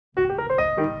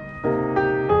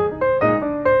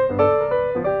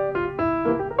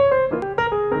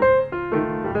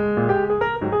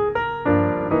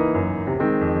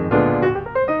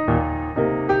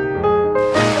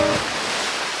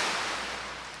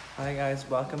Hi guys,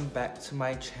 welcome back to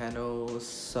my channel.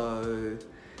 So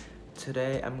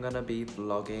today I'm gonna be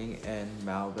vlogging in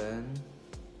Melbourne.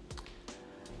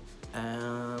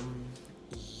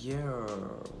 Yeah,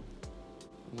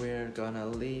 we're gonna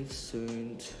leave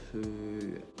soon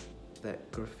to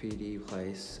that graffiti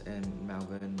place in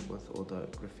Melbourne with all the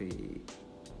graffiti.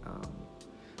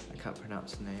 I can't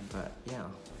pronounce the name, but yeah.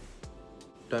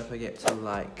 Don't forget to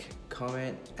like,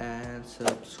 comment and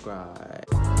subscribe.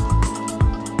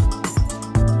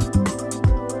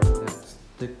 That's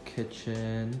the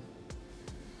kitchen,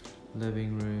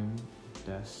 living room,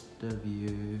 that's the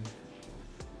view,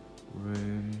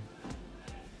 room,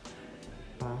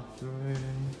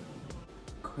 bathroom.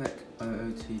 Quick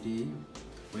OOTD,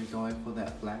 we're going for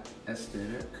that black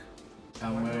aesthetic.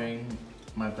 I'm wearing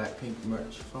my BLACKPINK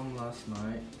merch from last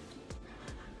night.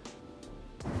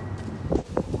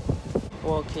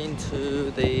 Walking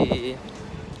to the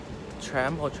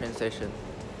tram or train station?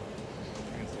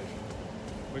 Train station.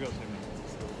 We got 2 minutes.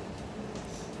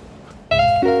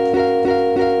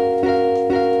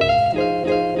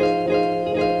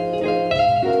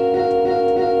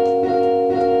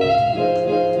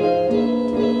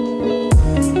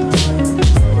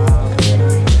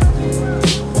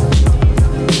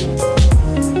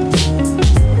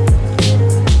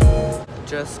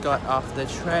 Just got off the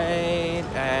train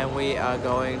and we are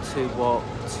going to walk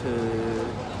to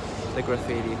the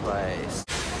graffiti place.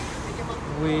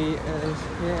 We is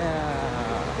here.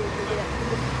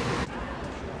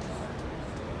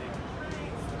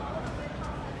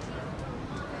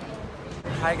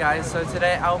 Hi guys, so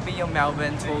today I'll be your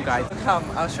Melbourne tour guide. Come,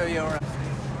 I'll show you around.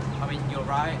 You're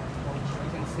right. You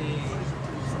can see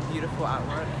some beautiful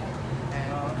artwork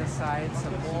and on the side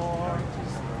some more.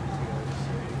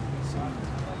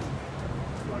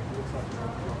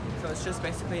 So it's just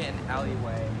basically an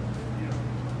alleyway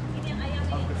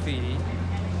of graffiti.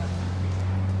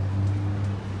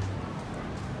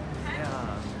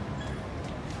 Yeah.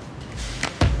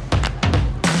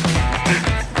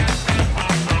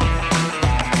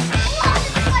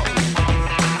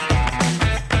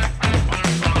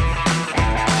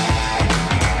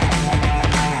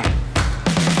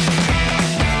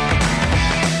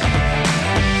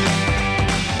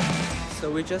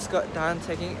 We just got done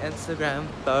taking Instagram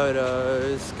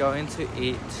photos, going to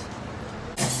eat.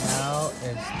 Now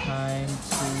it's time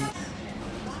to...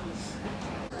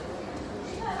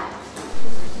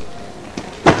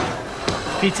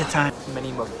 Pizza time.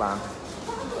 Mini mukbang.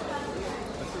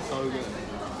 This is so good.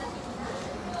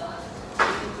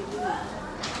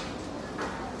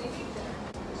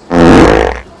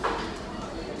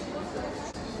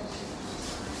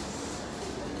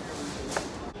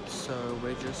 So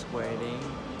we're just waiting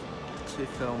to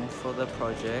film for the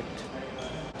project.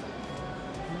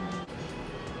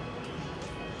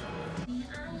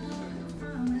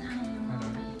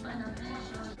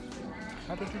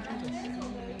 How did you do this?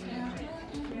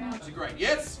 Was it great?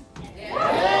 Yes?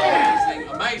 Amazing,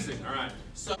 amazing. All right.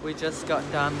 So We just got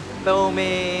done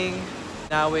filming.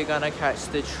 Now we're gonna catch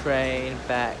the train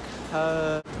back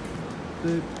home.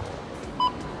 Boop.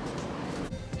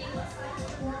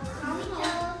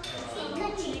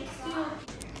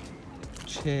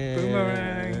 Cheers.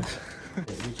 Boomerang.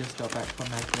 We just got back from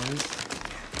Macca's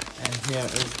and here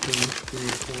is the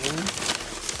food hall.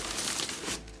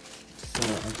 So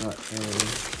I got a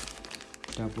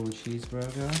double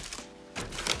cheeseburger,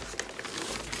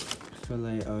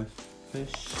 fillet of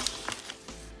fish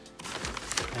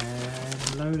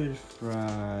and loaded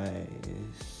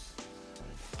fries.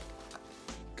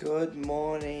 Good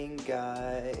morning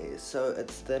guys. So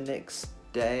it's the next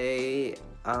day.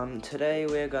 Today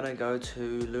we're gonna go to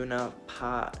Luna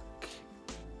Park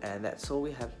and that's all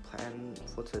we have planned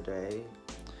for today.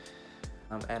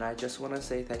 And I just want to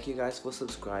say thank you guys for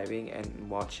subscribing and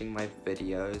watching my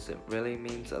videos. It really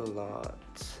means a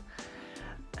lot.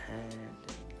 And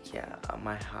yeah,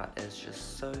 my heart is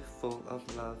just so full of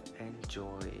love and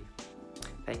joy.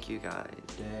 Thank you guys.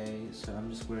 So I'm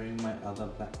just wearing my other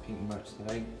BLACKPINK merch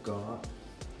that I got.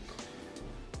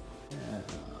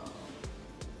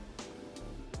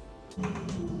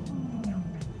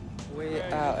 We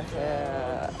out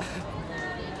here.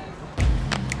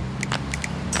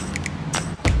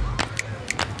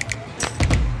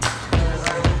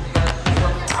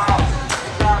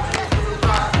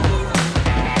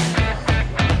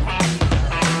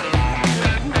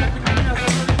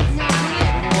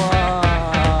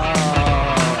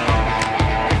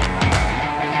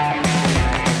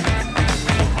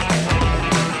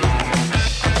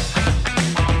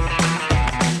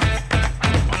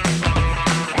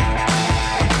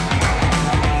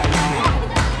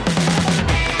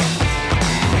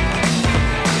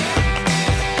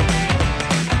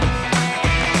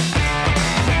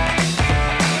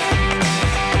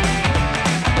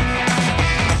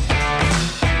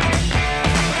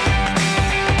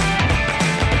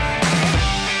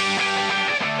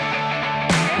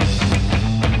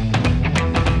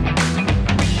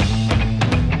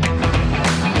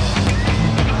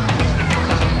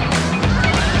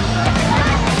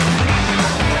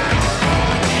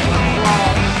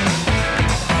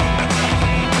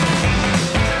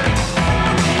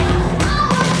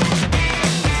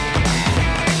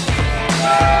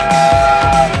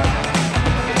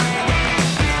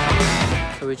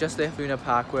 just left Luna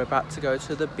Park. We're about to go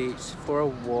to the beach for a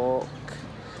walk,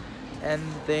 and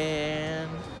then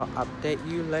I'll update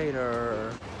you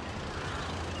later.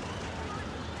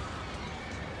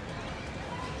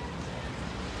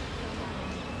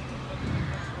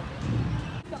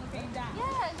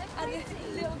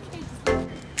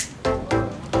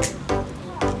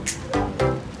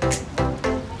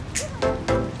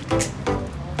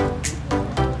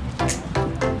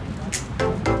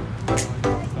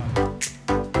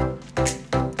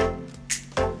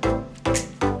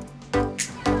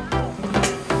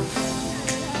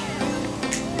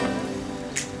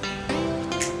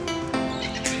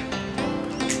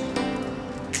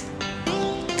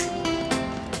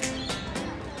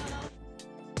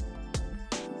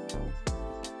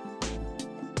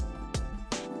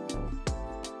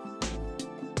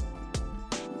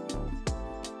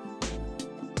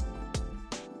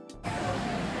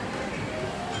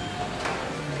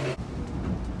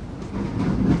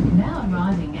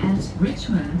 Arriving at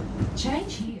Richmond,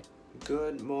 change here.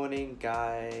 Good morning,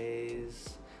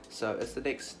 guys. So it's the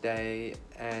next day,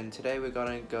 and today we're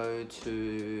gonna go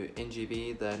to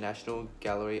NGV, the National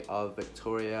Gallery of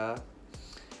Victoria,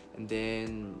 and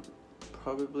then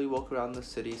probably walk around the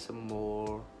city some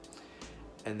more,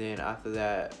 and then after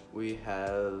that we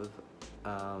have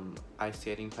ice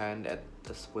skating planned at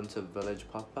this Winter Village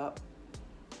pop-up.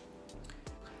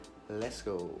 Let's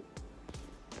go.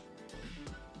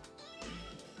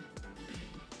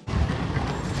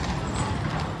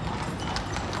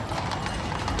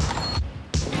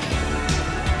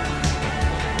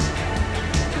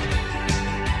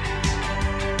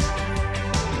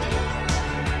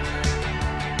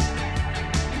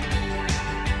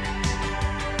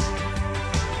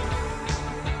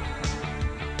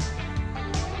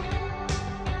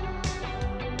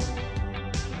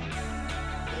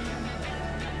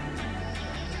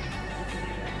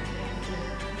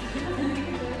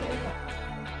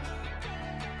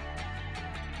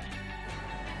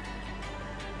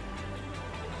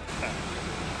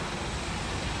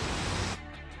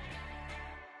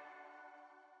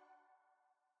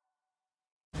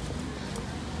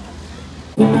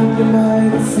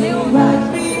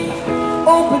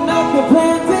 Open up your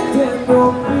plans and turn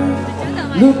your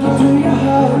feet. Look into your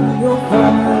heart, you'll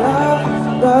find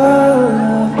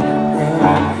love.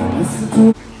 Yeah. Listen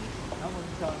to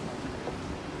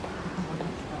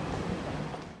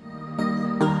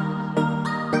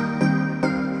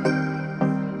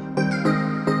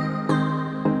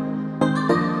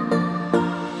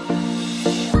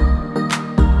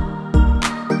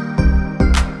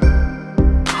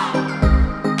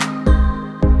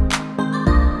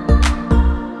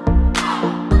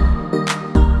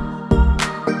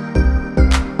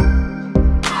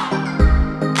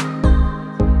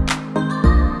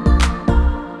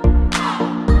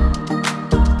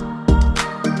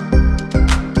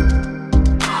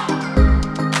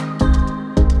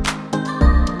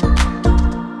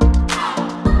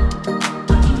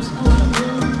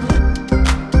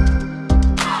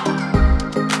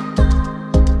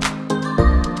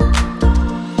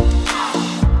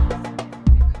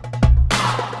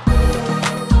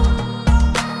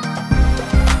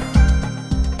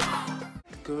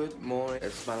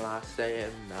It's my last day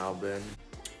in Melbourne.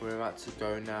 We're about to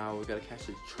go now. We're gonna catch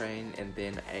a train and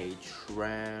then a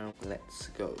tram. Let's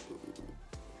go.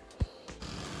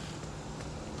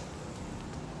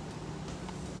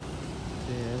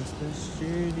 There's the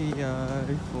studio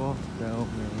for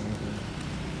filming.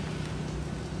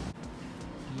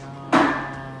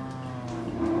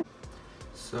 Yeah.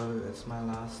 So it's my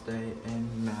last day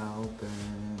in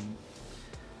Melbourne.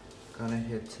 Gonna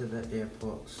head to the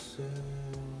airport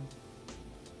soon.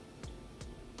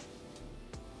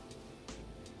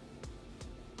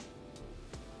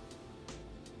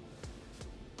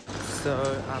 So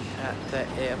I'm at the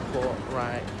airport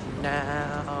right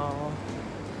now,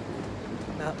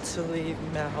 about to leave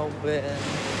Melbourne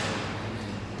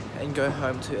and go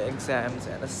home to exams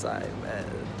and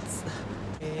assignments.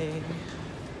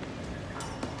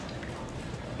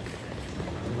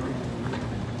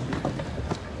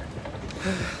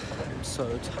 I'm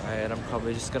so tired, I'm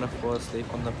probably just gonna fall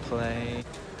asleep on the plane.